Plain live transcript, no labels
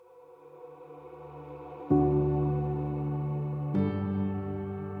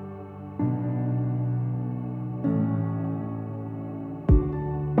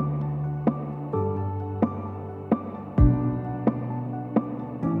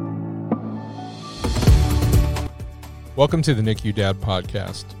Welcome to the NICU Dad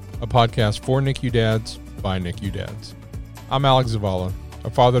Podcast, a podcast for NICU dads by NICU dads. I'm Alex Zavala, a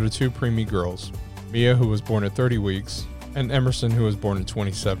father to two preemie girls, Mia, who was born at 30 weeks, and Emerson, who was born at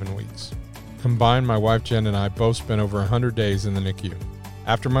 27 weeks. Combined, my wife Jen and I both spent over 100 days in the NICU.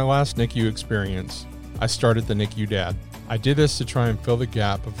 After my last NICU experience, I started the NICU Dad. I did this to try and fill the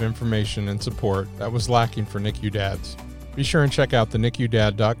gap of information and support that was lacking for NICU dads. Be sure and check out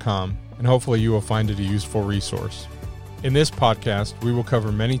thenicudad.com, and hopefully you will find it a useful resource. In this podcast, we will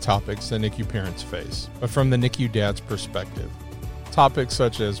cover many topics that NICU parents face, but from the NICU dad's perspective. Topics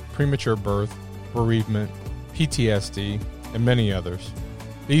such as premature birth, bereavement, PTSD, and many others.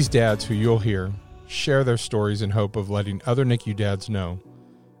 These dads who you'll hear share their stories in hope of letting other NICU dads know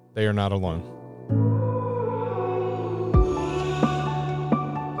they are not alone.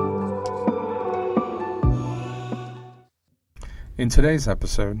 In today's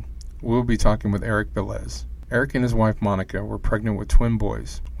episode, we'll be talking with Erik Velez. Erik and his wife Monica were pregnant with twin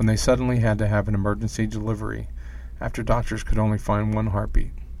boys when they suddenly had to have an emergency delivery after doctors could only find one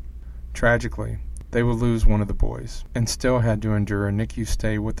heartbeat. Tragically, they would lose one of the boys and still had to endure a NICU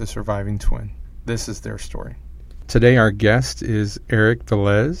stay with the surviving twin. This is their story. Today our guest is Erik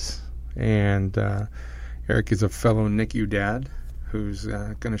Velez, and Erik is a fellow NICU dad who's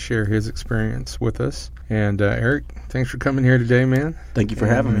going to share his experience with us. And Erik, thanks for coming here today, man. Thank you for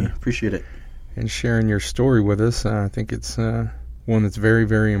having me. Appreciate it. And sharing your story with us. I think it's one that's very,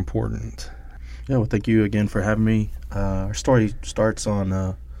 very important. Yeah, well, thank you again for having me. Our story starts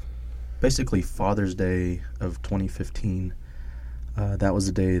on basically Father's Day of 2015. That was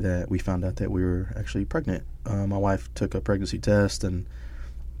the day that we found out that we were actually pregnant. My wife took a pregnancy test, and,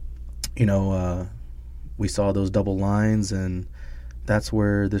 we saw those double lines, and that's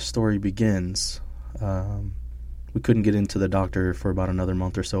where this story begins. We couldn't get into the doctor for about another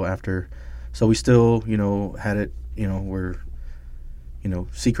month or so after. So we still, had it, we're,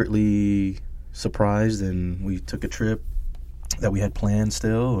 secretly surprised, and we took a trip that we had planned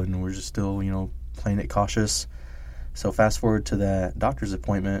still, and we're just still, playing it cautious. So fast forward to that doctor's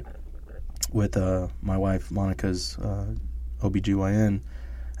appointment with my wife Monica's OBGYN,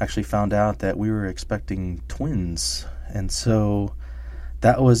 actually found out that we were expecting twins. And so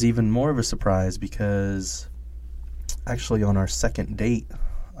that was even more of a surprise because actually on our second date,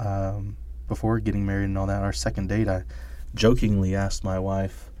 before getting married and all that, our second date, I jokingly asked my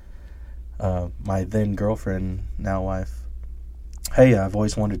wife, my then girlfriend, now wife, hey, I've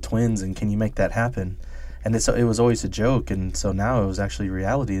always wanted twins, and can you make that happen? And it was always a joke, and so now it was actually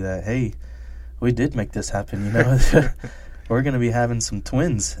reality that, hey, we did make this happen, We're going to be having some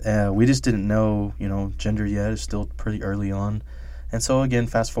twins. We just didn't know, gender yet. It's still pretty early on. And so, again,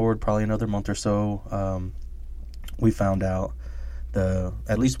 fast forward probably another month or so, we found out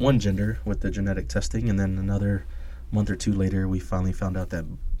at least one gender with the genetic testing, and then another month or two later, we finally found out that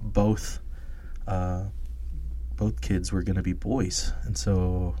both kids were going to be boys. And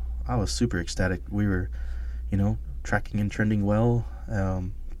so I was super ecstatic. We were, tracking and trending well.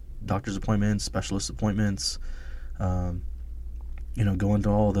 Doctor's appointments, specialist appointments, going to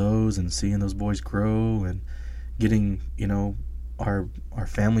all those and seeing those boys grow and getting, our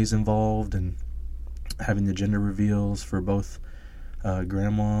families involved and having the gender reveals for both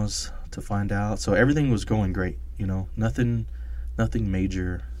grandmas to find out. So everything was going great, nothing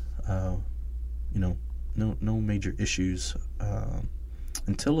major, no major issues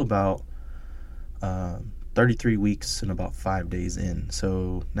until about 33 weeks and about 5 days in.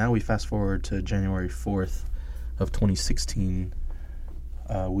 So now we fast forward to January 4th of 2016.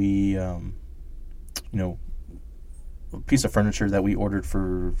 We, a piece of furniture that we ordered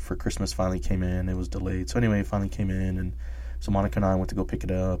for Christmas finally came in. It was delayed. So anyway, it finally came in, and so Monica and I went to go pick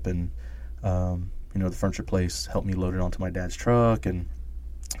it up, and, the furniture place helped me load it onto my dad's truck, and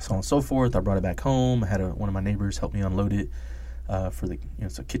so on and so forth. I brought it back home. I had one of my neighbors help me unload it for the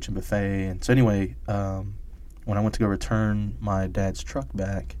it's a kitchen buffet. And so anyway, when I went to go return my dad's truck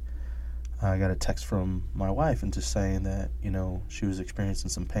back, I got a text from my wife and just saying that, she was experiencing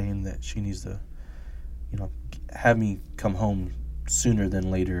some pain, that she needs to, have me come home sooner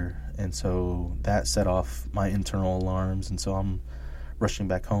than later. And so that set off my internal alarms. And so I'm rushing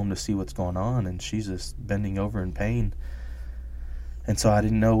back home to see what's going on, and she's just bending over in pain. And so I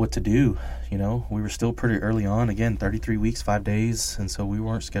didn't know what to do. We were still pretty early on, again, 33 weeks, 5 days. And so we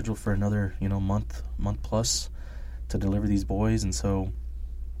weren't scheduled for another, month plus to deliver these boys. And so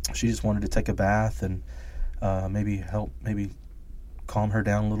she just wanted to take a bath and maybe calm her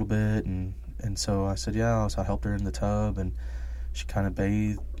down a little bit. And so I said, yeah. So I helped her in the tub, and she kind of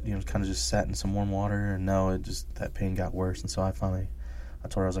bathed, kind of just sat in some warm water. And that pain got worse. And so I told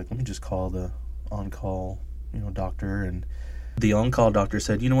her, I was like, let me just call the on-call doctor, and the on-call doctor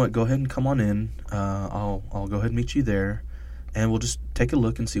said, you know what, go ahead and come on in. I'll go ahead and meet you there, and we'll just take a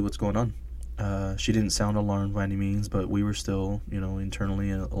look and see what's going on. She didn't sound alarmed by any means, but we were still,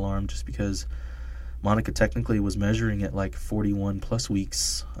 internally alarmed just because Monica technically was measuring at like 41 plus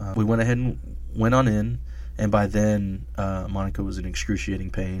weeks. We went ahead and went on in, and by then, Monica was in excruciating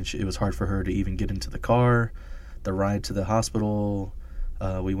pain. It was hard for her to even get into the car. The ride to the hospital,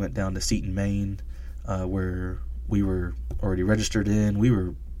 we went down to Seton, Maine, where we were already registered in. We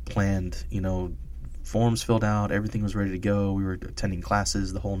were planned, forms filled out. Everything was ready to go. We were attending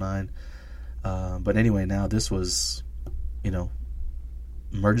classes, the whole nine. But anyway, now this was,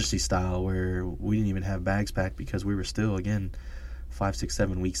 emergency style, where we didn't even have bags packed because we were still, again, 5, 6,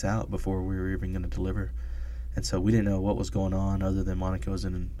 7 weeks out before we were even going to deliver. And so we didn't know what was going on other than Monica was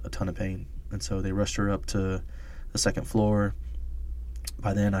in a ton of pain. And so they rushed her up to the second floor.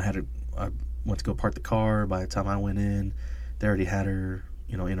 By then I went to go park the car. By the time I went in, they already had her,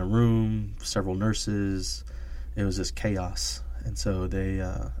 in a room, several nurses. It was just chaos. And so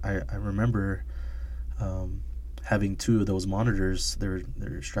I remember having 2 of those monitors.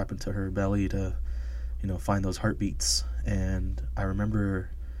 They're strapping to her belly to, find those heartbeats. And I remember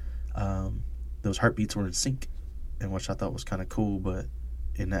those heartbeats were in sync, and which I thought was kind of cool. But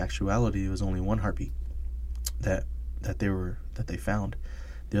in actuality, it was only one heartbeat that they found.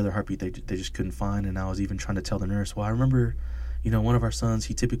 The other heartbeat they just couldn't find. And I was even trying to tell the nurse, well, I remember, one of our sons,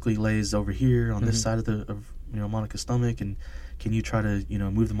 he typically lays over here on this side of Monica's stomach, and can you try to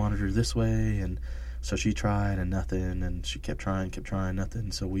move the monitor this way? And so she tried, and nothing, and she kept trying,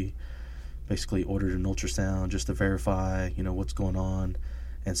 nothing. So we basically ordered an ultrasound just to verify what's going on.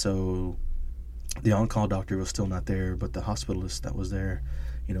 And so the on-call doctor was still not there, but the hospitalist that was there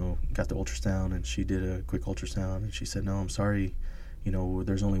got the ultrasound, and she did a quick ultrasound, and she said, no, I'm sorry,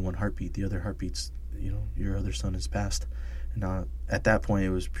 there's only one heartbeat. The other heartbeats, your other son has passed. And at that point, it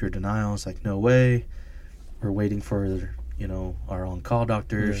was pure denial. It's like, no way. We're waiting for, our on-call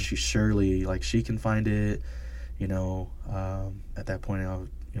doctor. Yeah. She surely, she can find it. At that point,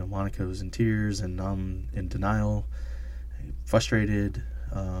 Monica was in tears, and I'm in denial, frustrated.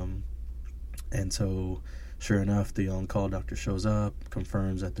 And so, sure enough, the on-call doctor shows up,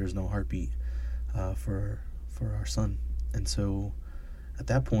 confirms that there's no heartbeat for our son. And so, at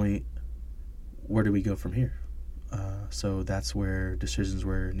that point, where do we go from here? So that's where decisions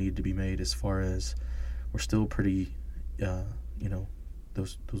need to be made, as far as we're still pretty,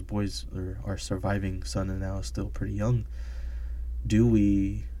 those boys, or our surviving son and now is still pretty young. Do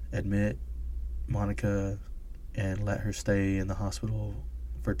we admit Monica and let her stay in the hospital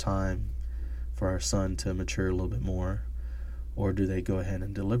for time for our son to mature a little bit more, or do they go ahead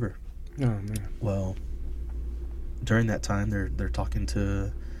and deliver? Oh, man. Well, during that time, they're talking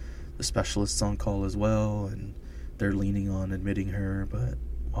to the specialists on call as well, and they're leaning on admitting her. But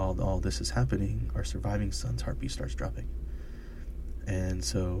while all this is happening, our surviving son's heartbeat starts dropping. And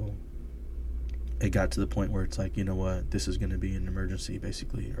so it got to the point where it's like, you know what, this is going to be an emergency,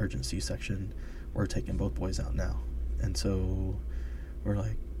 basically urgent C-section. We're taking both boys out now. And so we're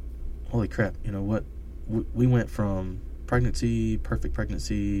like, holy crap, what? We went from pregnancy, perfect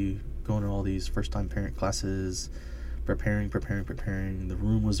pregnancy, going to all these first-time parent classes, preparing. The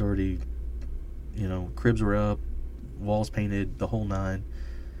room was already, cribs were up, walls painted, the whole nine,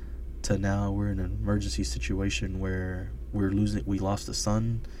 to now we're in an emergency situation where we lost a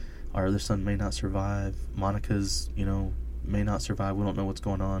son. Our other son may not survive. Monica's, may not survive. We don't know what's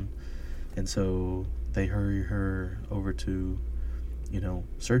going on. And so they hurry her over to,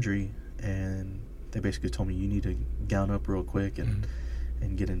 surgery, and they basically told me, you need to gown up real quick and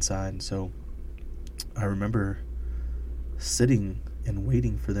get inside. And so I remember sitting and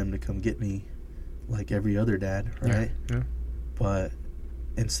waiting for them to come get me, like every other dad, right? Yeah. But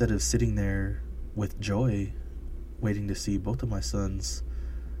instead of sitting there with joy, waiting to see both of my sons,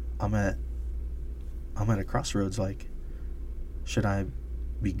 I'm at a crossroads. Like, should I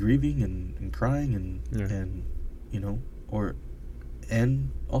be grieving and crying and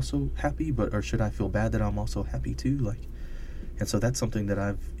and also happy, or should I feel bad that I'm also happy too? Like, and so that's something that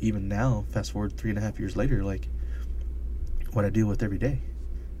I've, even now, fast forward 3.5 years later, like, what I deal with every day,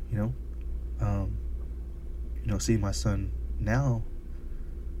 seeing my son now,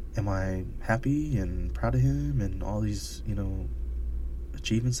 am I happy and proud of him and all these,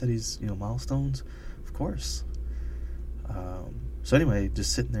 achievements that he's, milestones? Of course. So anyway,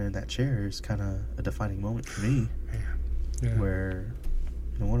 just sitting there in that chair is kind of a defining moment for me. Yeah. Where,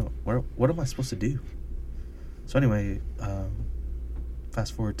 what am I supposed to do? So anyway,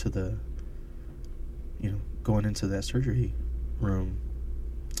 fast forward to the, going into that surgery room.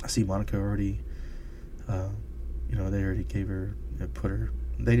 I see Monica already they already gave her,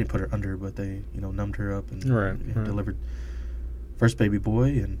 they didn't put her under, but they, numbed her up and Right. delivered first baby boy,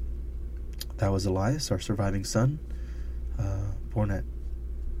 and that was Elias, our surviving son, born at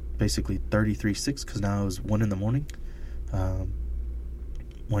basically 33.6, because now it was 1 a.m,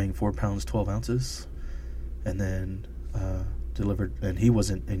 weighing 4 pounds 12 ounces, and then delivered, and he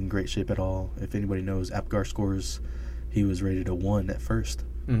wasn't in great shape at all. If anybody knows APGAR scores, he was rated a 1 at first.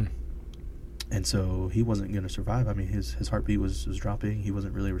 And so he wasn't going to survive. I mean, his heartbeat was dropping. He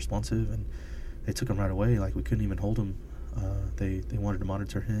wasn't really responsive, and they took him right away. Like, we couldn't even hold him. They wanted to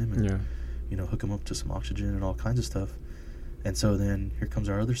monitor him and hook him up to some oxygen and all kinds of stuff. And so then here comes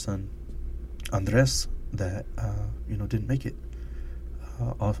our other son, Andres, that didn't make it.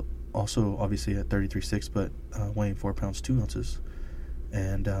 Also obviously at 33.6, but weighing 4 pounds 2 ounces.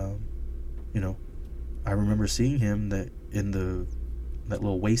 And I remember seeing him that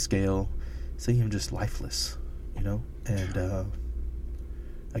little weigh scale, seeing him just lifeless, and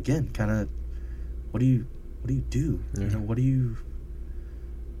again, kind of, what do you do? What do you?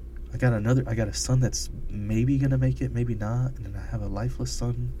 I got a son that's maybe gonna make it, maybe not, and then I have a lifeless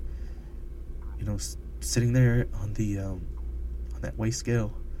son, sitting there on the on that weigh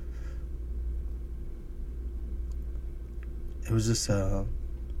scale. It was just a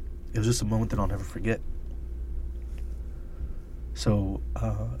moment that I'll never forget. So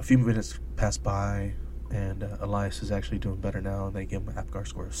a few minutes passed by, and Elias is actually doing better now, and they give him an APGAR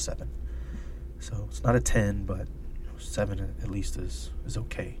score of 7. So it's not a 10, but 7 at least is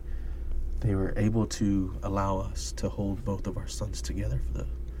okay. They were able to allow us to hold both of our sons together for the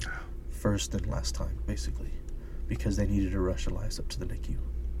first and last time, basically, because they needed to rush Elias up to the NICU.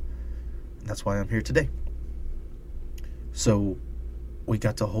 And that's why I'm here today. So we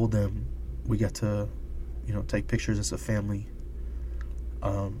got to hold them. We got to, take pictures as a family.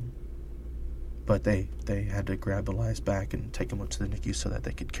 But they had to grab Elias back and take him up to the NICU so that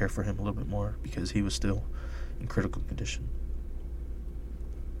they could care for him a little bit more, because he was still in critical condition.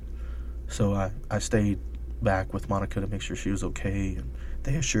 So I stayed back with Monica to make sure she was okay, and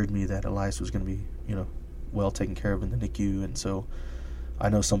they assured me that Elias was going to be, well taken care of in the NICU. And so I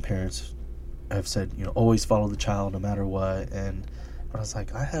know some parents have said, always follow the child no matter what. But I was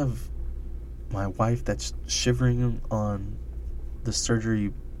like, I have my wife that's shivering on the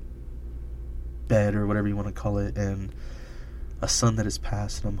surgery bed, or whatever you want to call it, and a son that has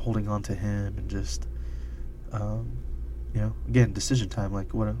passed, and I'm holding on to him, and just, again, decision time.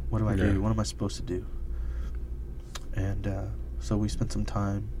 Like, what do I do? What am I supposed to do? And so we spent some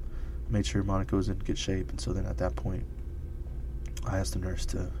time, made sure Monica was in good shape, and so then at that point, I asked the nurse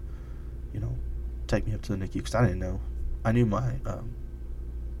to, take me up to the NICU, because I didn't know. I knew my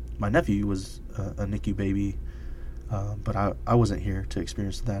nephew was a NICU baby, but I wasn't here to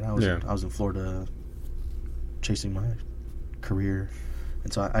experience that. I was in Florida chasing my career,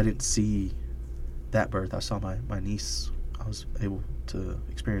 and so I didn't see that birth. I saw my niece. I was able to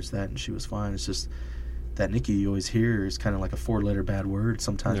experience that, and she was fine. It's just that NICU you always hear is kind of like a 4-letter bad word.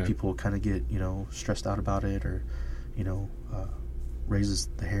 Sometimes people kind of get stressed out about it, or raises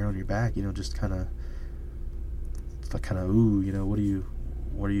the hair on your back. Just kind of, it's like ooh,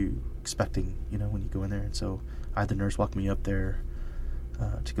 what are you expecting? When you go in there. And so I had the nurse walk me up there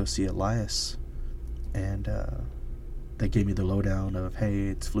to go see Elias, and they gave me the lowdown of, hey,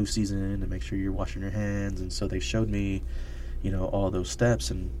 it's flu season, and make sure you're washing your hands. And so they showed me, all those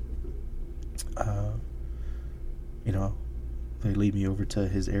steps, and they lead me over to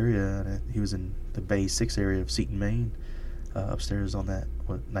his area, and he was in the Bay 6 area of Seton, Maine, upstairs on that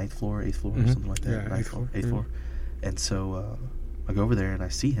 9th floor, 8th floor, or something like that. 8th floor. And so I go over there and I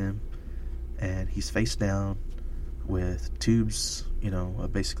see him, and he's face down with tubes,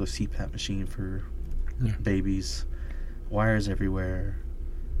 basically a CPAP machine for babies, wires everywhere.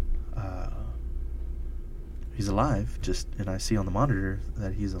 He's alive, and I see on the monitor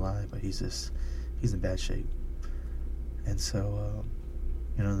that he's alive, but he's in bad shape. And so,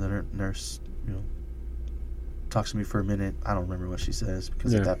 the nurse, talks to me for a minute. I don't remember what she says,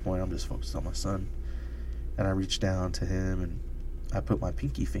 because at that point I'm just focused on my son. And I reach down to him, and I put my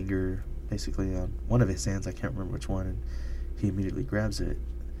pinky finger basically on one of his hands. I can't remember which one, and he immediately grabs it.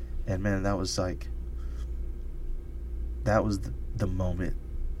 And man, that was the moment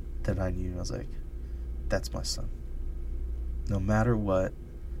that I knew. I was like, that's my son. No matter what,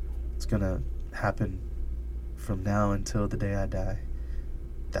 it's gonna happen from now until the day I die.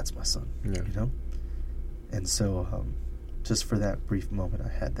 That's my son. And so just for that brief moment, I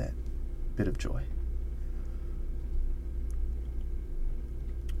had that bit of joy.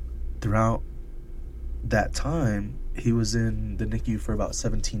 Throughout that time, he was in the NICU for about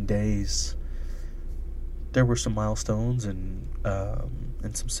 17 days. there were some milestones and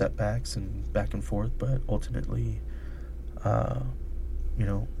some setbacks and back and forth, but ultimately,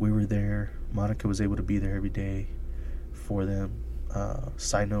 we were there. Monica was able to be there every day for them.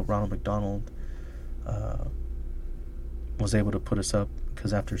 Side note, Ronald McDonald was able to put us up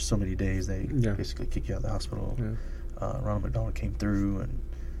because after so many days, they basically kick you out of the hospital. Yeah. Ronald McDonald came through and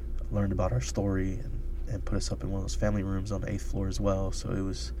learned about our story and put us up in one of those family rooms on the 8th floor as well. So it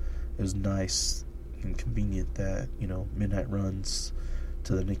was nice and convenient that, midnight runs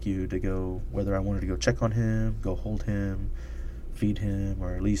to the NICU to go, whether I wanted to go check on him, go hold him, feed him,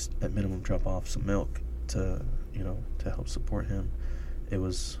 or at least at minimum drop off some milk to help support him. It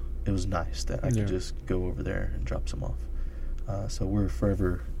was nice that I could just go over there and drop some off. So we're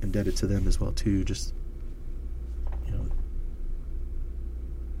forever indebted to them as well too. Just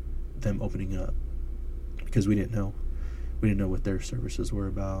them opening up, because we didn't know what their services were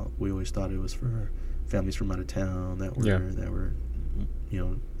about. We always thought it was for families from out of town that were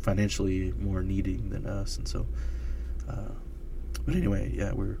financially more needing than us, and so. But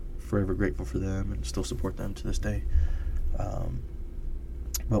anyway, we're forever grateful for them and still support them to this day.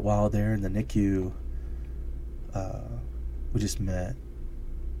 But while there in the NICU, we just met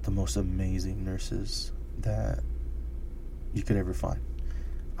the most amazing nurses that you could ever find.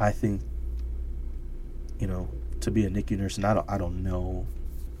 I think, to be a NICU nurse, and I don't know,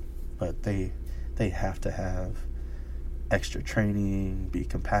 but they have to have extra training, be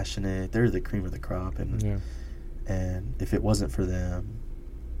compassionate. They're the cream of the crop, and if it wasn't for them,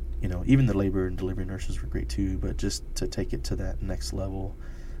 even the labor and delivery nurses were great too, but just to take it to that next level,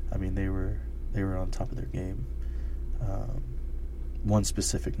 I mean, they were on top of their game. One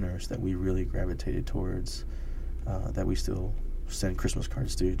specific nurse that we really gravitated towards, that we still send Christmas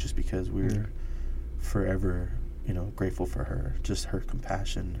cards to, just because we're forever, grateful for her. Just her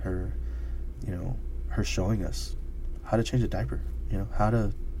compassion, her showing us how to change a diaper, how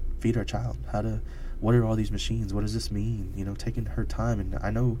to feed our child, what are all these machines? What does this mean? Taking her time. And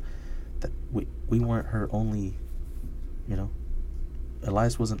I know that we weren't her only,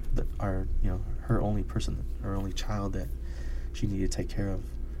 Elias wasn't her only person, her only child that she needed to take care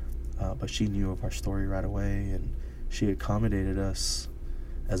of. But she knew of our story right away, and she accommodated us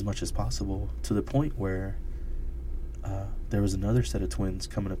as much as possible, to the point where there was another set of twins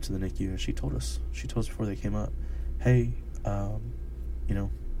coming up to the NICU, and she told us before they came up, hey, are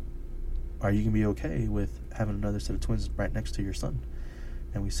you going to be okay with having another set of twins right next to your son?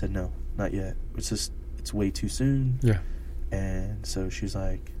 And we said, no, not yet. It's way too soon. Yeah. And so she's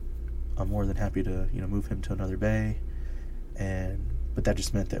like, I'm more than happy to, move him to another bay. But that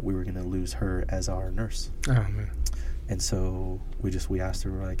just meant that we were going to lose her as our nurse. Oh, man. And so we asked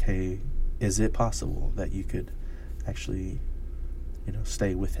her, we're like, hey, is it possible that you could actually,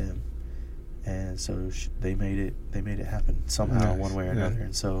 stay with him? And so they made it happen somehow, one way or another.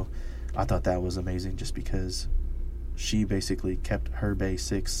 And so I thought that was amazing, just because she basically kept her Bay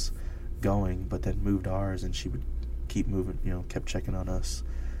 6 going, but then moved ours, and she would keep moving, kept checking on us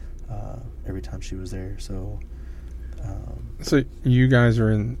every time she was there. So you guys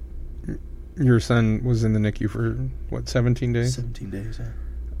are in, your son was in the NICU for, 17 days? 17 days, yeah.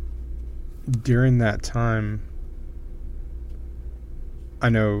 During that time, I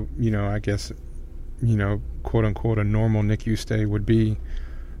know, I guess, quote unquote, a normal NICU stay would be.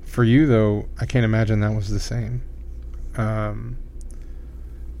 For you, though, I can't imagine that was the same.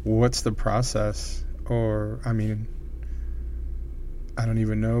 What's the process? Or, I mean, I don't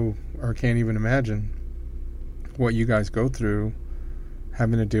even know, or can't even imagine what you guys go through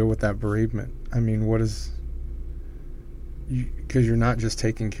having to deal with that bereavement. I mean, because you're not just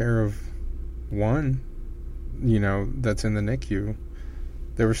taking care of one, that's in the NICU.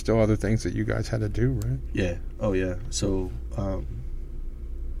 There were still other things that you guys had to do, right? Yeah. Oh, yeah. So I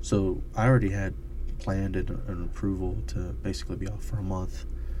already had planned an approval to basically be off for a month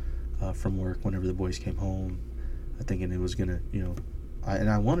from work whenever the boys came home. Thinking it was going to,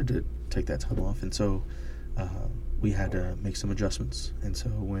 I wanted to take that time off. And so we had to make some adjustments. And so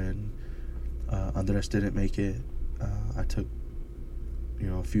when Andres didn't make it, I took,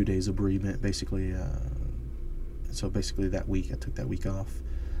 a few days of bereavement, basically. So basically that week, I took that week off.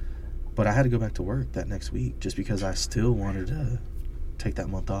 But I had to go back to work that next week, just because I still wanted to take that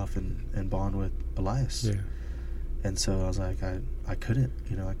month off and bond with Elias. Yeah. And so I was like, I couldn't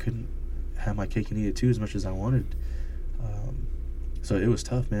have my cake and eat it too, as much as I wanted. So it was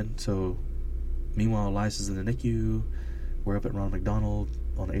tough, man. So meanwhile, Elias is in the NICU. We're up at Ronald McDonald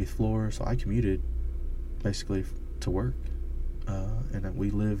on the 8th floor. So I commuted basically to work. And then we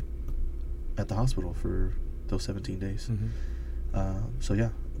lived at the hospital for those 17 days. Mm-hmm. So yeah,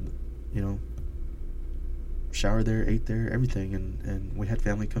 showered there, ate there, everything, and we had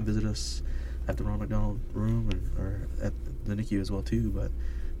family come visit us at the Ronald McDonald room or at the NICU as well too. But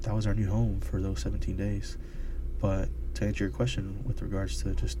that was our new home for those 17 days. But to answer your question with regards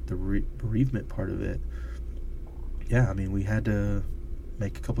to just the bereavement part of it, yeah, I mean, we had to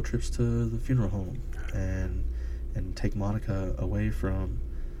make a couple trips to the funeral home and take Monica away from,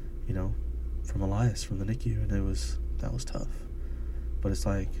 from Elias, from the NICU, and that was tough. But it's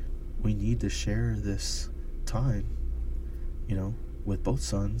like, we need to share this time, with both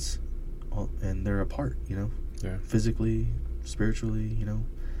sons, and they're apart, physically, spiritually,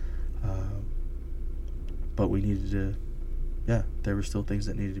 but we needed to, there were still things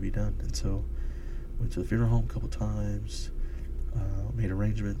that needed to be done. And so went to the funeral home a couple times, made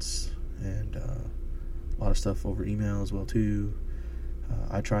arrangements, and a lot of stuff over email as well too.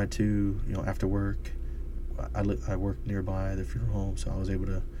 I tried to, after work, I worked nearby the funeral home, so I was able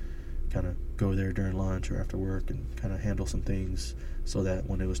to kind of go there during lunch or after work and kind of handle some things so that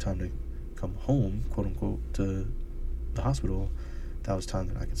when it was time to come home, quote unquote, to the hospital, that was time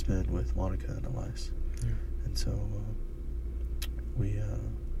that I could spend with Monica and Elias. Yeah. And so we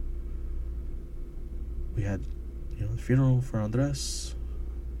had, the funeral for Andres,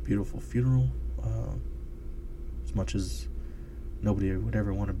 beautiful funeral. As much as nobody would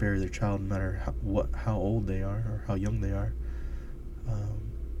ever want to bury their child, no matter how old they are or how young they are.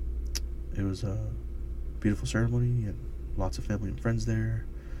 It was a beautiful ceremony and lots of family and friends there.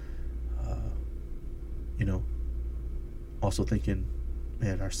 Also thinking,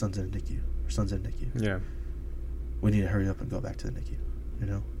 man, our son's in a NICU. Our son's in a NICU. Yeah. We need to hurry up and go back to the NICU.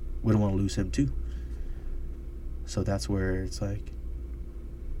 We don't want to lose him too. So that's where it's like,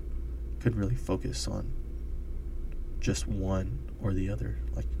 couldn't really focus on just one or the other.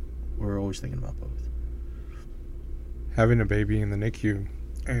 Like, we're always thinking about both. Having a baby in the NICU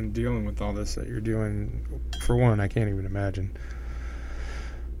and dealing with all this that you're doing, for one, I can't even imagine.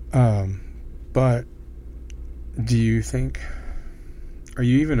 But do you think, are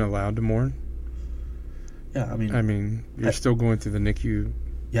you even allowed to mourn? Yeah, you're still going through the NICU.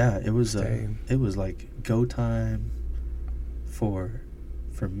 Yeah, it was like go time for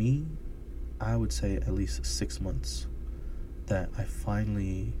me. I would say at least 6 months that I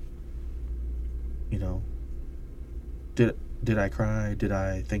finally, did I cry? Did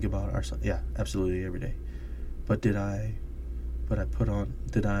I think about our son? Yeah, absolutely every day. But did I put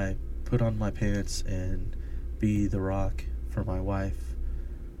on my pants and be the rock for my wife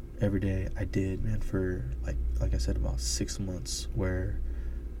every day? I did, man, for like I said, about 6 months, where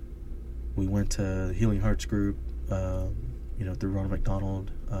we went to Healing Hearts group, through Ronald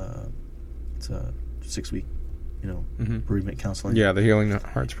McDonald. It's a 6-week, bereavement counseling. Yeah, the Healing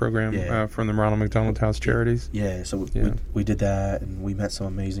Hearts program from the Ronald McDonald House Charities. Yeah, so we did that, and we met some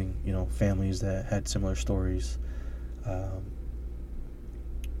amazing, families that had similar stories, and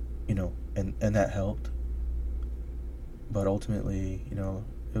that helped. But ultimately,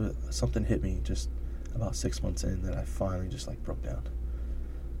 something hit me just about 6 months in that I finally just broke down.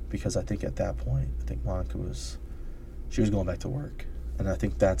 Because I think at that point, Monica was going back to work. And I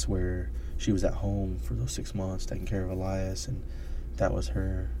think that's where she was at home for those 6 months, taking care of Elias, and that was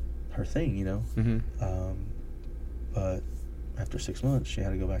her thing, Mm-hmm. But after 6 months, she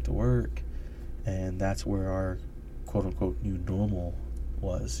had to go back to work, and that's where our quote-unquote new normal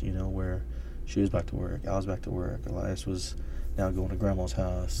was, where she was back to work, I was back to work, Elias was now going to grandma's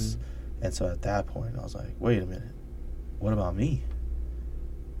house. Mm-hmm. And so at that point, I was like, wait a minute, what about me?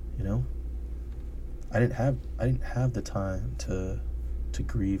 I didn't have the time to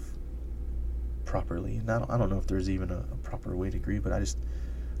grieve properly. And I don't know if there's even a proper way to grieve, but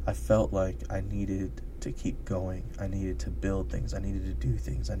I felt like I needed to keep going. I needed to build things. I needed to do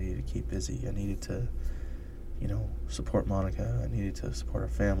things. I needed to keep busy. I needed to, support Monica. I needed to support our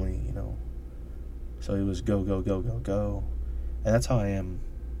family, So it was go, go, go, go, go. And that's how I am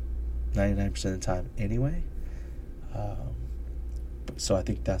 99% of the time anyway. So I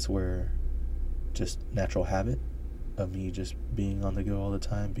think that's where just natural habit of me just being on the go all the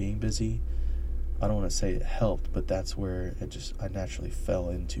time, being busy, I don't want to say it helped, but that's where I naturally fell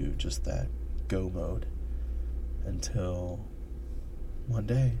into just that go mode until one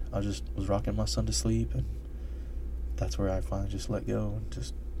day I just was rocking my son to sleep, and that's where I finally just let go and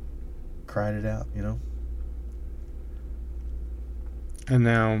just cried it out, And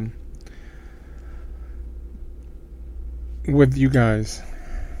now, with you guys,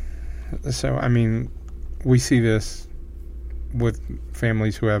 so, we see this with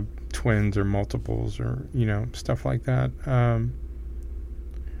families who have twins or multiples or, stuff like that,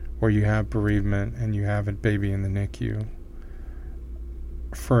 where you have bereavement and you have a baby in the NICU.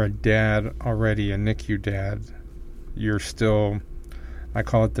 for a dad already, a NICU dad, you're still, I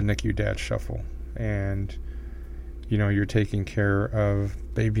call it the NICU dad shuffle. And, you're taking care of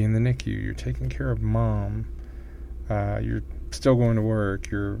baby in the NICU. You're taking care of mom. You're still going to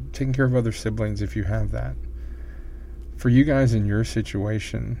work. You're taking care of other siblings if you have that. For you guys in your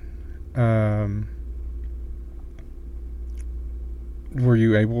situation, were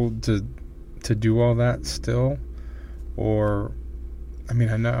you able to do all that still? Or, I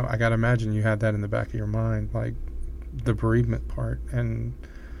got to imagine you had that in the back of your mind, like the bereavement part. And,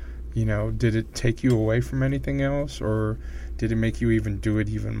 did it take you away from anything else, or did it make you even do it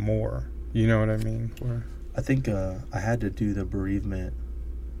even more? You know what I mean? I think I had to do the bereavement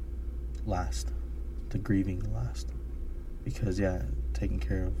last, the grieving last. Because, taking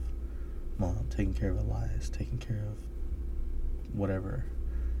care of mom, taking care of Elias, taking care of whatever.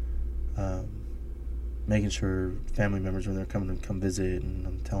 Making sure family members, when they're coming to come visit, and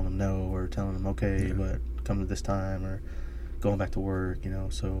I'm telling them no, or telling them okay, but come to this time, or going back to work,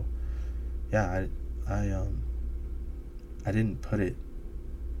 So, I didn't put it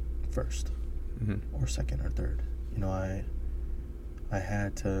first, or second or third. I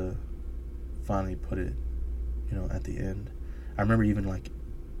had to finally put it, at the end. I remember even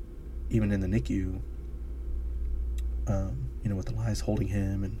in the NICU, with Elias holding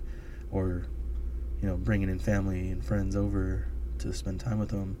him, or bringing in family and friends over to spend time with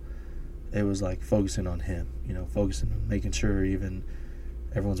them, it was like focusing on him, focusing on making sure even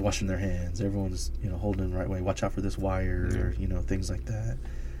everyone's washing their hands, everyone's, holding him the right way, watch out for this wire, or, things like that.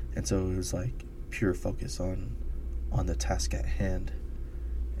 And so it was like pure focus on the task at hand,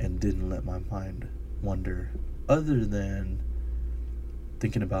 and didn't let my mind wander, other than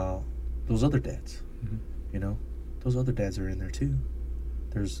thinking about those other dads. Those other dads are in there too.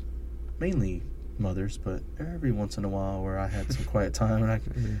 There's mainly mothers, but every once in a while where I had some quiet time and I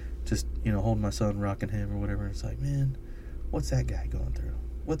just, holding my son, rocking him or whatever, it's like, man, what's that guy going through?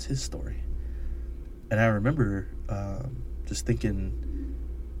 What's his story? And I remember just thinking,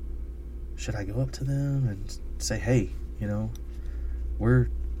 should I go up to them and say, hey, we're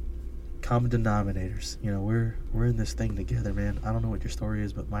common denominators. We're in this thing together, man. I don't know what your story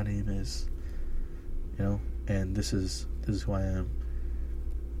is, but my name is, and this is who I am.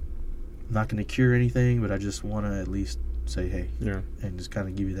 I'm not going to cure anything, but I just want to at least say, hey, and just kind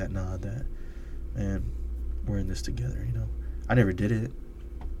of give you that nod that, man, we're in this together. I never did it.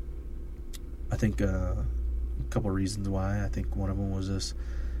 I think a couple of reasons why. I think one of them was this,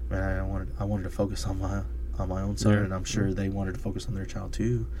 man, I wanted to focus on my own son, and I'm sure they wanted to focus on their child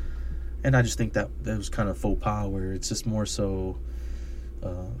too. And I just think that was kind of faux pas, where it's just more so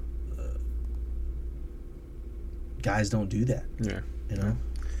guys don't do that.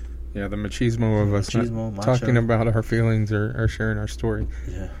 Yeah, the machismo of us talking about our feelings or sharing our story.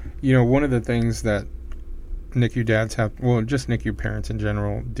 One of the things that NICU dads just NICU parents in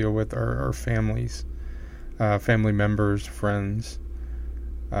general deal with are families, family members, friends,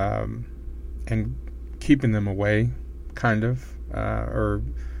 and keeping them away, kind of, or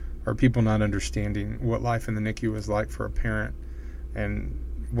people not understanding what life in the NICU is like for a parent, and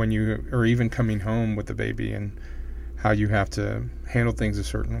when you are even coming home with the baby, and how you have to handle things a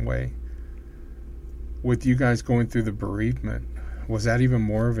certain way. With you guys going through the bereavement, was that even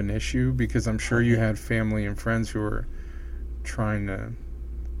more of an issue? Because I'm sure you had family and friends who were trying to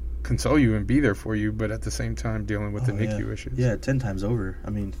console you and be there for you, but at the same time dealing with the NICU issues. Yeah, 10 times over.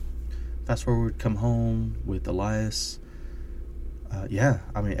 Fast forward, come home with Elias.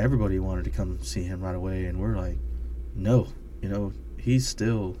 Everybody wanted to come see him right away, and we're like, no, he's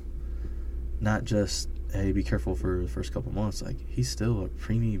still not just, hey, be careful for the first couple months. Like, he's still a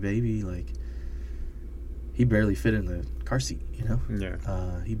preemie baby. Like, he barely fit in the car seat,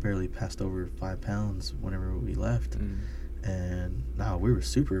 he barely passed over 5 pounds whenever we left. And now we were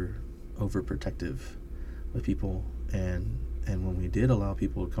super overprotective with people, and when we did allow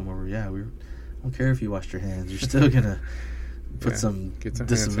people to come over, I don't care if you washed your hands, you're still gonna put some hand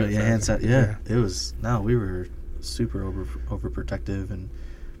sanitizer. It was, we were super overprotective, and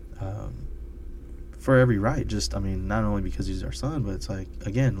for every right. Just, not only because he's our son, but it's like,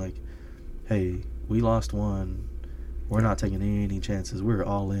 again, like, hey, we lost one, we're not taking any chances, we're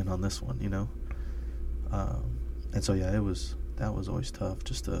all in on this one, and so that was always tough,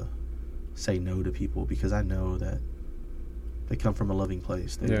 just to say no to people, because I know that they come from a loving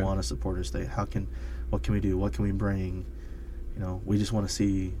place. They want to support us. What can we do? What can we bring? We just want to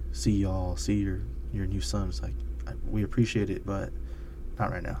see y'all, see your new son. It's like, we appreciate it, but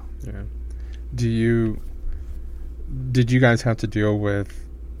not right now. Yeah. Did you guys have to deal with,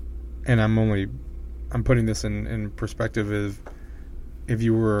 and I'm putting this in perspective, if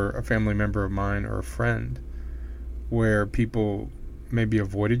you were a family member of mine or a friend, where people maybe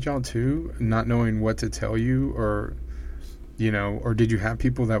avoided y'all too, not knowing what to tell you, or, you know, or did you have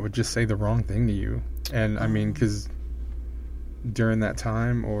people that would just say the wrong thing to you? And I mean, because during that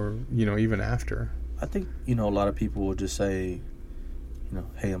time, or, you know, even after, I think, you know, a lot of people will just say, you know,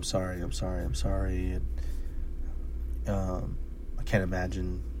 hey, I'm sorry, and I can't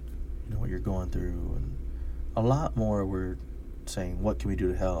imagine, you know, what you're going through, and a lot more were saying, what can we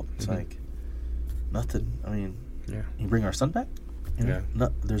do to help? It's like, nothing. I mean, you bring our son back? You know?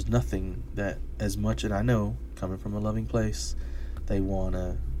 There's nothing that, as much, and I know, coming from a loving place, they want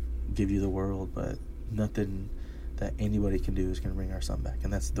to give you the world, but nothing that anybody can do is going to bring our son back.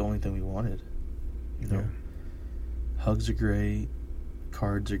 And that's the only thing we wanted. You know, hugs are great,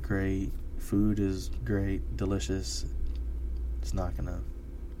 cards are great, food is great, delicious. It's not going to,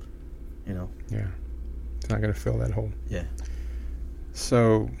 you know. Yeah. It's not going to fill that hole. Yeah.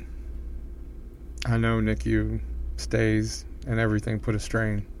 So, I know NICU stays and everything put a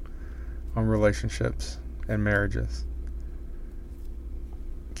strain on relationships and marriages.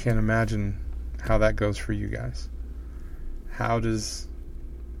 Can't imagine how that goes for you guys. How does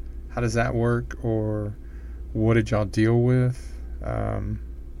that work, or what did y'all deal with?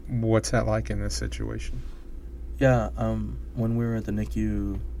 What's that like in this situation? Yeah, when we were at the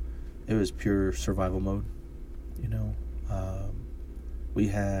NICU, it was pure survival mode. You know, we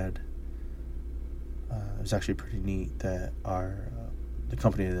had. It was actually pretty neat that the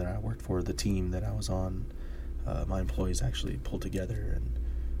company that I worked for, the team that I was on, my employees actually pulled together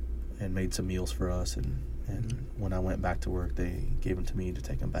and made some meals for us. And when I went back to work, they gave them to me to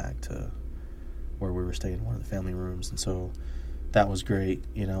take them back to where we were staying in one of the family rooms. And so that was great.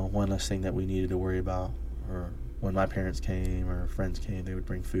 You know, one less thing that we needed to worry about. Or when my parents came or friends came, they would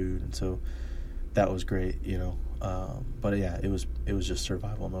bring food. And so that was great, you know. But yeah, it was just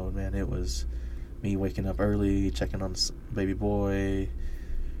survival mode, man. It was me waking up early, checking on the baby boy,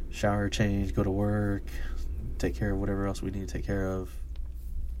 shower, change, go to work, take care of whatever else we need to take care of,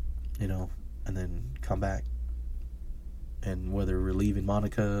 you know, and then come back. And whether we're leaving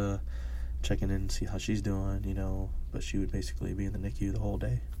Monica, checking in to see how she's doing, you know, but she would basically be in the NICU the whole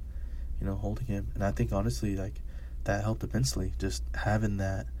day, you know, holding him. And I think, honestly, like, that helped immensely, just having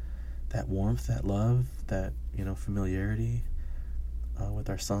that warmth, that love, that, you know, familiarity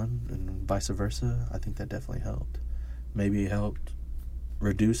with our son, and vice versa. I think that definitely helped. Maybe it helped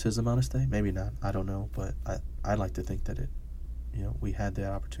reduce his amount of stay, maybe not, I don't know, but I like to think that it, you know, we had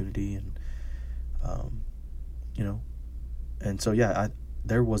that opportunity, and you know, and so yeah,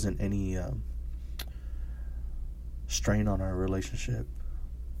 there wasn't any strain on our relationship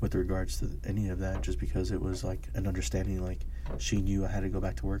with regards to any of that, just because it was like an understanding, like, she knew I had to go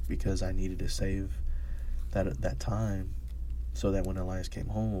back to work because I needed to save that time, so that when Elias came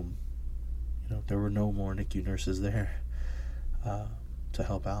home, you know, there were no more NICU nurses there to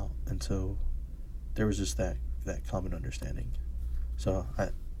help out. And so there was just that common understanding. So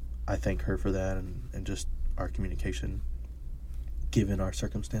I thank her for that, and just our communication, given our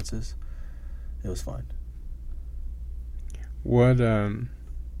circumstances, it was fine. What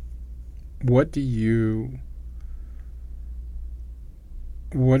do you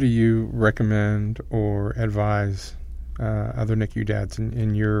recommend or advise other NICU dads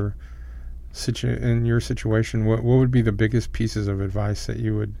in your situation? What would be the biggest pieces of advice that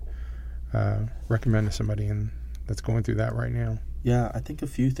you would recommend to somebody that's going through that right now? Yeah, I think a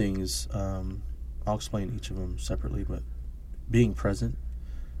few things. I'll explain each of them separately, but being present,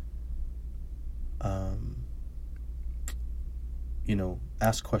 you know,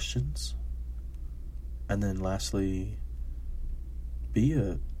 ask questions, and then lastly,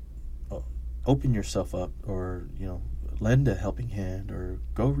 open yourself up, or, you know, lend a helping hand, or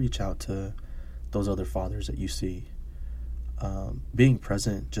go reach out to those other fathers that you see. Being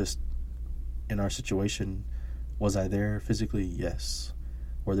present, just in our situation, was I there physically? Yes.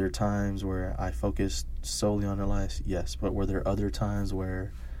 Were there times where I focused solely on Elias? Yes. But were there other times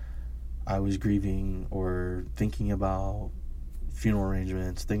where I was grieving or thinking about funeral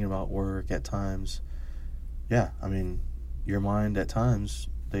arrangements, thinking about work at times? Yeah, I mean, your mind at times,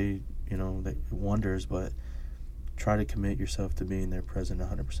 it wanders, but try to commit yourself to being there present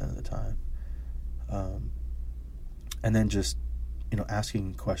 100% of the time. And then just, you know,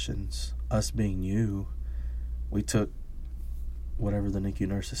 asking questions. Us being new, we took whatever the NICU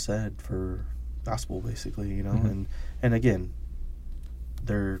nurses said for gospel, basically, you know. Mm-hmm. And again,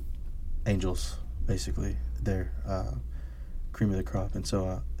 they're angels, basically. They're cream of the crop. And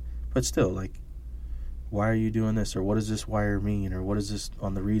so, but still, like, why are you doing this? Or what does this wire mean? Or what is this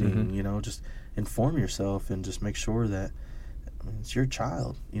on the reading? Mm-hmm. You know, just inform yourself and just make sure that I mean, it's your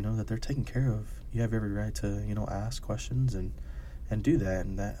child, that they're taking care of. You have every right to, ask questions and do that.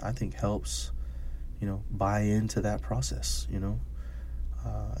 And that, I think, helps, buy into that process,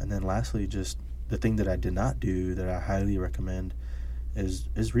 and then lastly, just the thing that I did not do that I highly recommend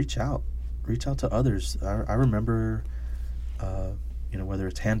is reach out to others. I remember, whether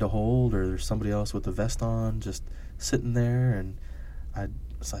it's hand to hold or there's somebody else with the vest on, just sitting there, and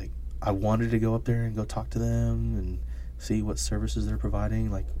I wanted to go up there and go talk to them and see what services they're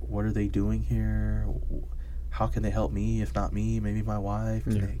providing. Like, what are they doing here? How can they help me? If not me, maybe my wife.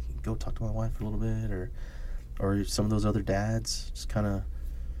 Can I go talk to my wife for a little bit? Or some of those other dads, just kind of,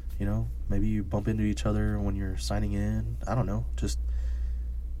 maybe you bump into each other when you're signing in. I don't know. Just,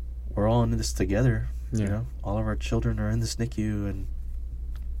 we're all in this together. All of our children are in this NICU, and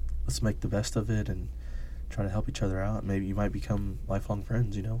let's make the best of it and try to help each other out. Maybe you might become lifelong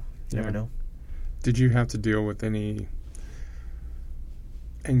friends, You never know. Did you have to deal with any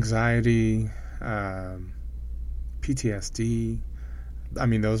anxiety, PTSD? I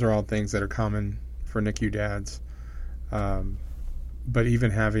mean, those are all things that are common for NICU dads. But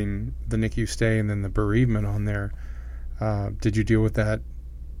even having the NICU stay and then the bereavement on there, did you deal with that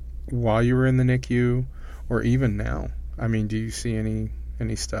while you were in the NICU or even now? I mean, do you see any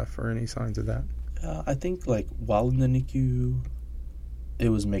stuff or any signs of that? I think, while in the NICU, it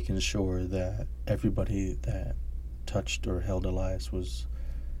was making sure that everybody that touched or held Elias was,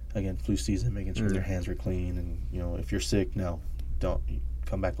 again, flu season, making sure their hands were clean, and, if you're sick, no, don't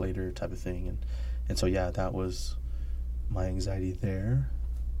come back later type of thing. And so, yeah, that was my anxiety there.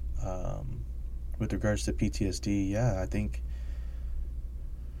 With regards to PTSD, yeah, I think,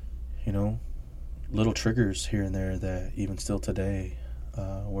 little triggers here and there that even still today,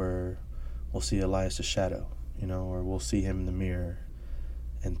 where we'll see Elias' shadow, or we'll see him in the mirror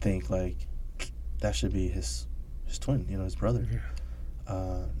and think, that should be his twin, his brother. Yeah.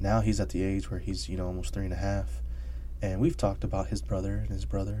 Now he's at the age where he's, almost 3.5. And we've talked about his brother and, his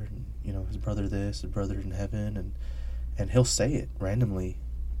brother this, his brother in heaven. And he'll say it randomly.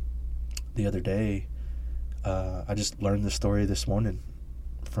 The other day, I just learned the story this morning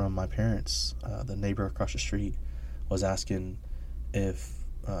from my parents. The neighbor across the street was asking if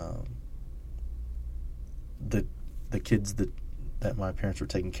the kids that my parents were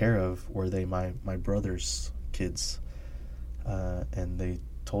taking care of, were they my brother's kids? And they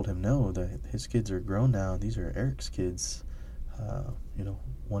told him no, that his kids are grown now. These are Erik's kids.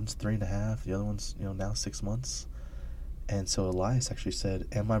 One's 3.5, the other one's, now 6 months. And so Elias actually said,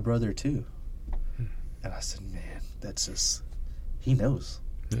 and my brother too. And I said, man, that's just, he knows.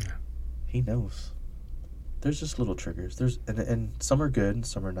 Yeah. He knows. There's just little triggers. And some are good and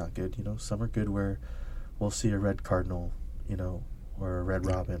some are not good. Some are good where we'll see a red cardinal, or a red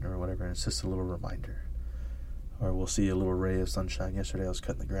robin or whatever, and it's just a little reminder. Or we'll see a little ray of sunshine. Yesterday I was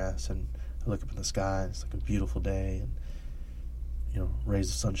cutting the grass and I look up in the sky, and it's like a beautiful day, and rays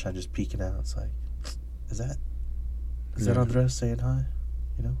of sunshine just peeking out. It's like, is that Andres saying hi?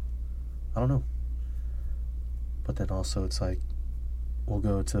 I don't know. But then also it's like, we'll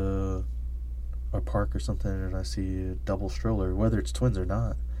go to a park or something and I see a double stroller, whether it's twins or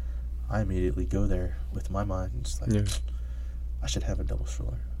not. I immediately go there with my mind. It's like, I should have a double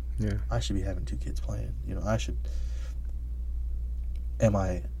stroller. Yeah. I should be having 2 kids playing. I should. Am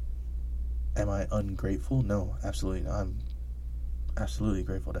I ungrateful? No, absolutely not. I'm absolutely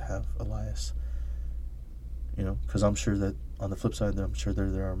grateful to have Elias. Because I'm sure that on the flip side, I'm sure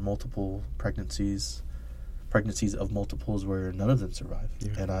there are multiple pregnancies of multiples where none of them survive.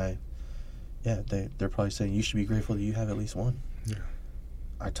 Yeah. And they're probably saying you should be grateful that you have at least one. Yeah.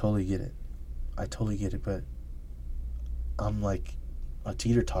 I totally get it, but I'm like a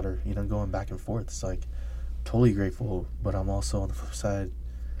teeter-totter, going back and forth. It's like, totally grateful, but I'm also on the flip side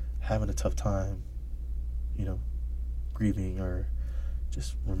having a tough time, grieving or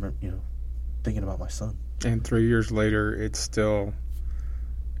just thinking about my son. And 3 years later, it sounds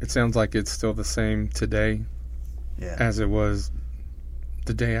like it's still the same today as it was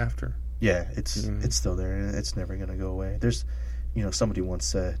the day after. Yeah, it's still there, and it's never going to go away. There's, somebody once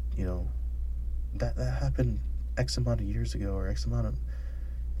said, that happened X amount of years ago, or X amount of,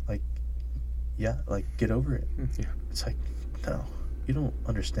 get over it. Yeah. It's like, no, you don't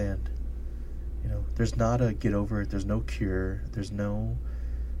understand. There's not a get over it. There's no cure. There's no,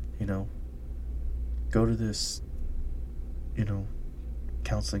 go to this,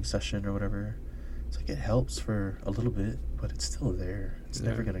 counseling session or whatever. It's like, it helps for a little bit, but it's still there. It's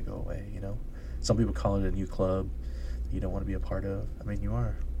never going to go away, Some people call it a new club that you don't want to be a part of. I mean, you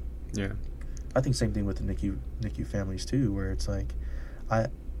are. Yeah. I think same thing with the NICU families too, where it's like, I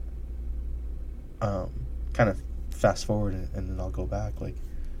kind of fast forward and then I'll go back. Like,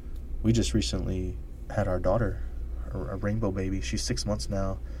 we just recently had our daughter, a rainbow baby. She's 6 months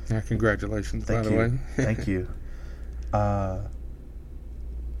now. Yeah, congratulations, by the way. Thank you.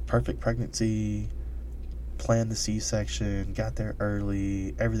 Perfect pregnancy, planned the C-section, got there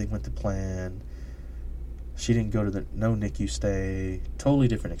early, everything went to plan. She didn't go to no NICU stay. Totally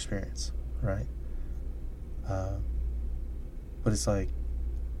different experience, right? But it's like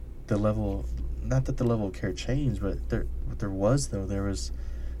the level, not that the level of care changed, but there was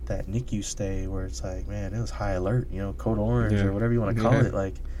that NICU stay where it's like, man, it was high alert, code orange or whatever you want to call it.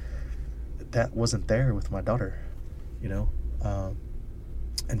 Like, that wasn't there with my daughter,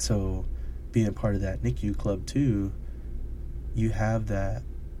 and so being part of that NICU club too, you have that,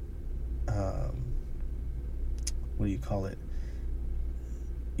 what do you call it?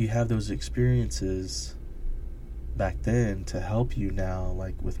 You have those experiences back then to help you now,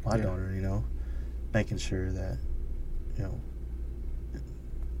 like with my daughter, making sure that,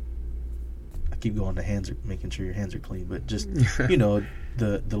 I keep going to making sure your hands are clean, but just, the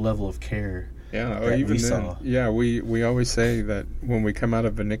level of care. Yeah, or even then, we always say that when we come out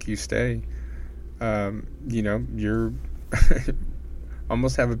of a NICU stay, you're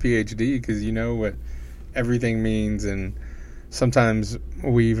almost have a PhD because you know what everything means, and sometimes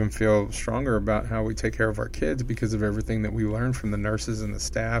we even feel stronger about how we take care of our kids because of everything that we learn from the nurses and the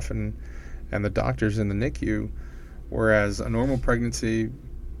staff and the doctors in the NICU. Whereas a normal pregnancy,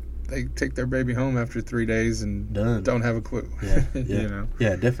 they take their baby home after 3 days and don't have a clue. Yeah,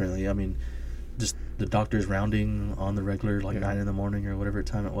 yeah, definitely. I mean, just the doctors rounding on the regular, like 9 in the morning or whatever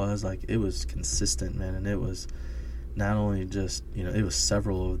time it was, like it was consistent, man. And it was not only just, it was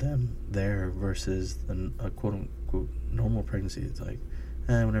several of them there versus a quote unquote normal pregnancy. It's like,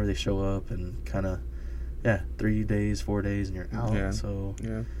 whenever they show up and kind of, 3 days, 4 days and you're out. Yeah. So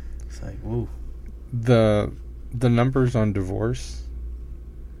it's like, whoa. The numbers on divorce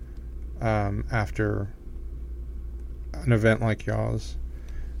after an event like y'all's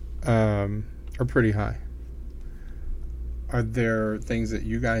are pretty high. Are there things that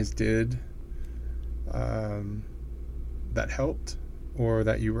you guys did that helped or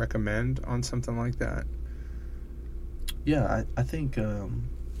that you recommend on something like that? Yeah, I think,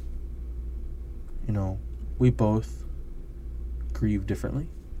 we both grieve differently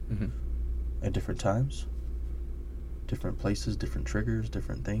at different times, different places, different triggers,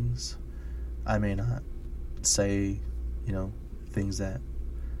 different things. I may not say, things that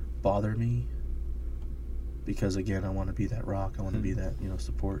bother me because, again, I want to be that rock. I want to be that,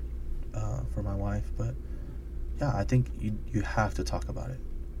 support for my wife. But, yeah, I think you have to talk about it.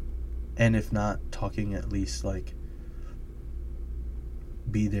 And if not talking, at least, like,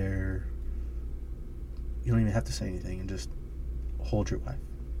 be there. You don't even have to say anything and just hold your wife.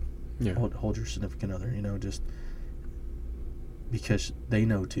 Yeah. Hold your significant other, just because they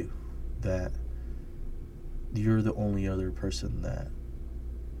know too that you're the only other person that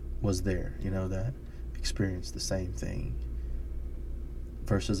was there, that experienced the same thing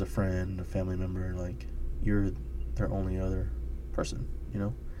versus a friend, a family member. Like, you're their only other person,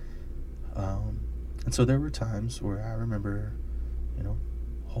 and so there were times where I remember,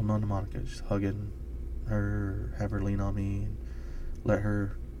 holding on to Monica, just hugging her, have her lean on me, and let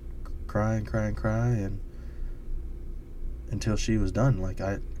her cry and until she was done. Like,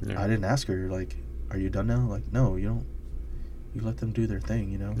 I didn't ask her, like, are you done now? Like, no, you don't. You let them do their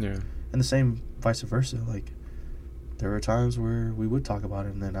thing, And the same vice versa. Like, there were times where we would talk about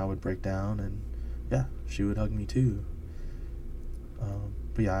it and then I would break down and she would hug me too.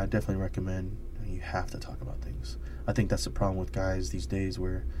 But I definitely recommend you have to talk about things. I think that's the problem with guys these days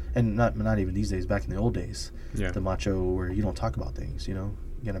where, and not even these days, back in the old days, the macho where you don't talk about things, you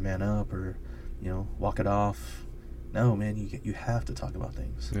gotta man up or, walk it off. No, man, you have to talk about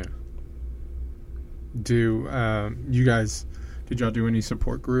things. Yeah. Did y'all do any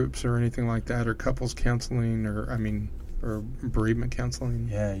support groups or anything like that, or couples counseling, or bereavement counseling?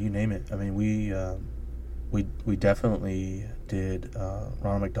 Yeah, you name it. I mean, we definitely did.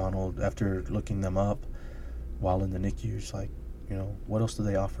 Ronald McDonald, after looking them up while in the NICU, it's like, what else do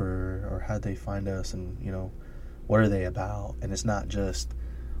they offer, or how'd they find us, and what are they about? And it's not just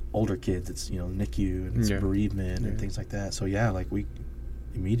older kids. It's NICU and it's bereavement and things like that. So like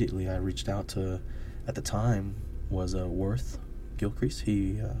I reached out to, at the time was Worth Gilcrease.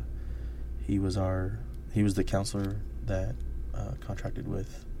 He was the counselor that contracted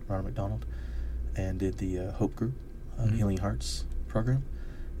with Ronald McDonald and did the Hope Group Healing Hearts program.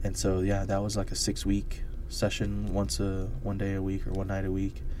 And so that was like a 6-week session, one day a week or one night a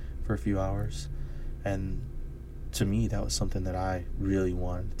week for a few hours. And to me, that was something that I really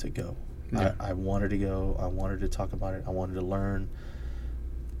wanted to go. Yeah. I wanted to go. I wanted to talk about it. I wanted to learn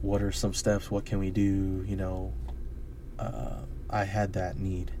what are some steps. What can we do? You know, I had that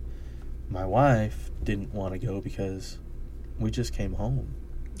need. My wife didn't want to go because we just came home.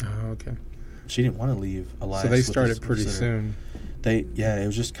 Oh, okay. She didn't want to leave Elias. So they started pretty soon. It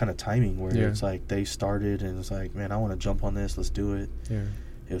was just kind of timing where Yeah. it's like they started and it's like, man, I want to jump on this. Let's do it. Yeah.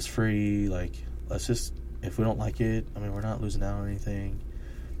 It was free. Like, let's just, if we don't like it, I mean, we're not losing out on anything.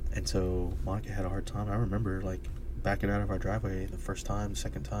 And so Monica had a hard time. I remember like backing out of our driveway the first time, the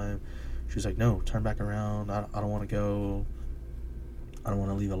second time. She was like, no, turn back around. I don't want to go. I don't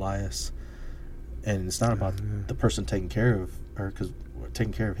want to leave Elias. And it's not about the person taking care of her, because we're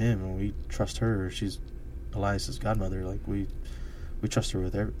taking care of him and we trust her. She's Elias's godmother. Like we trust her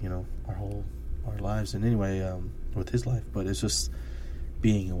with our lives. And anyway, with his life, but it's just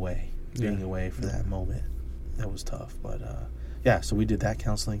being away for that moment. That was tough. But so we did that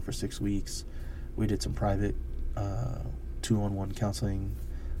counseling for 6 weeks. We did some private 2-on-1 counseling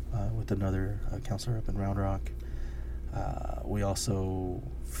with another counselor up in Round Rock. We also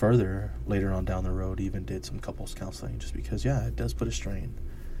further later on down the road even did some couples counseling, just because it does put a strain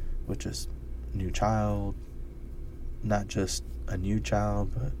with just new child, not just a new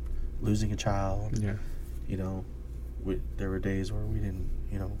child, but losing a child. There were days where we didn't,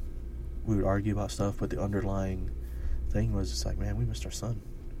 we would argue about stuff, but the underlying thing was just like, man, we missed our son.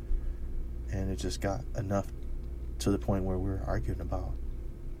 And it just got enough to the point where we were arguing about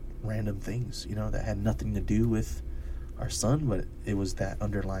random things, that had nothing to do with our son, but it was that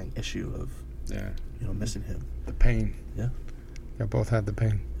underlying issue of missing him, the pain. Yeah, both had the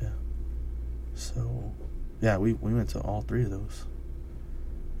pain. So we went to all 3 of those.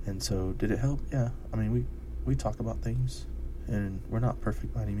 And so did it help? I mean, we talk about things, and we're not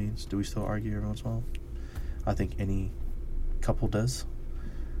perfect by any means. Do we still argue every once in a while? I think any couple does,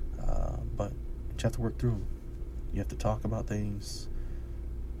 but you have to work through them. You have to talk about things,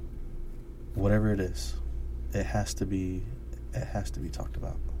 whatever it is. It has to be talked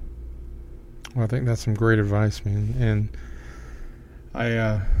about. Well, I think that's some great advice, man. And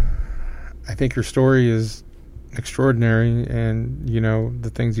I think your story is extraordinary, and the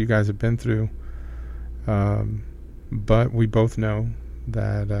things you guys have been through. But we both know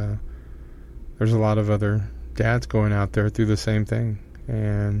that there's a lot of other dads going out there through the same thing,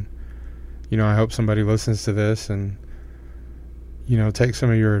 and I hope somebody listens to this and take some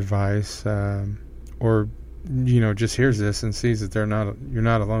of your advice, or just hears this and sees that you're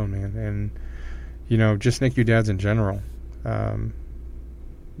not alone, man. And just NICU dads in general,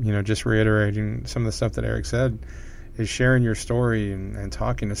 just reiterating some of the stuff that Erik said, is sharing your story and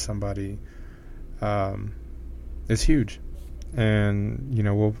talking to somebody is huge, and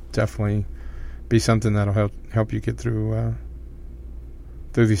will definitely be something that'll help you get through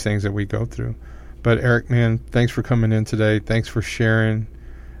these things that we go through. But Erik, man, thanks for coming in today. Thanks for sharing.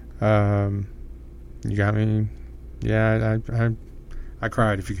 You got me. Yeah, I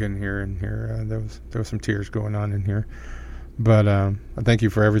cried if you couldn't hear in here. There was some tears going on in here. But I thank you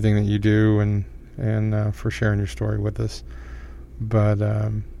for everything that you do and for sharing your story with us. But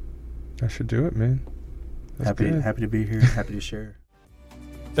that should do it, man. Happy to be here. Happy to share.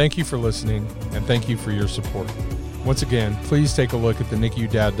 Thank you for listening, and thank you for your support. Once again, please take a look at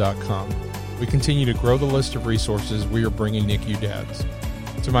thenicudad.com. We continue to grow the list of resources we are bringing NICU dads.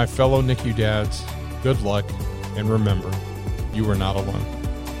 To my fellow NICU dads, good luck, and remember, you are not alone.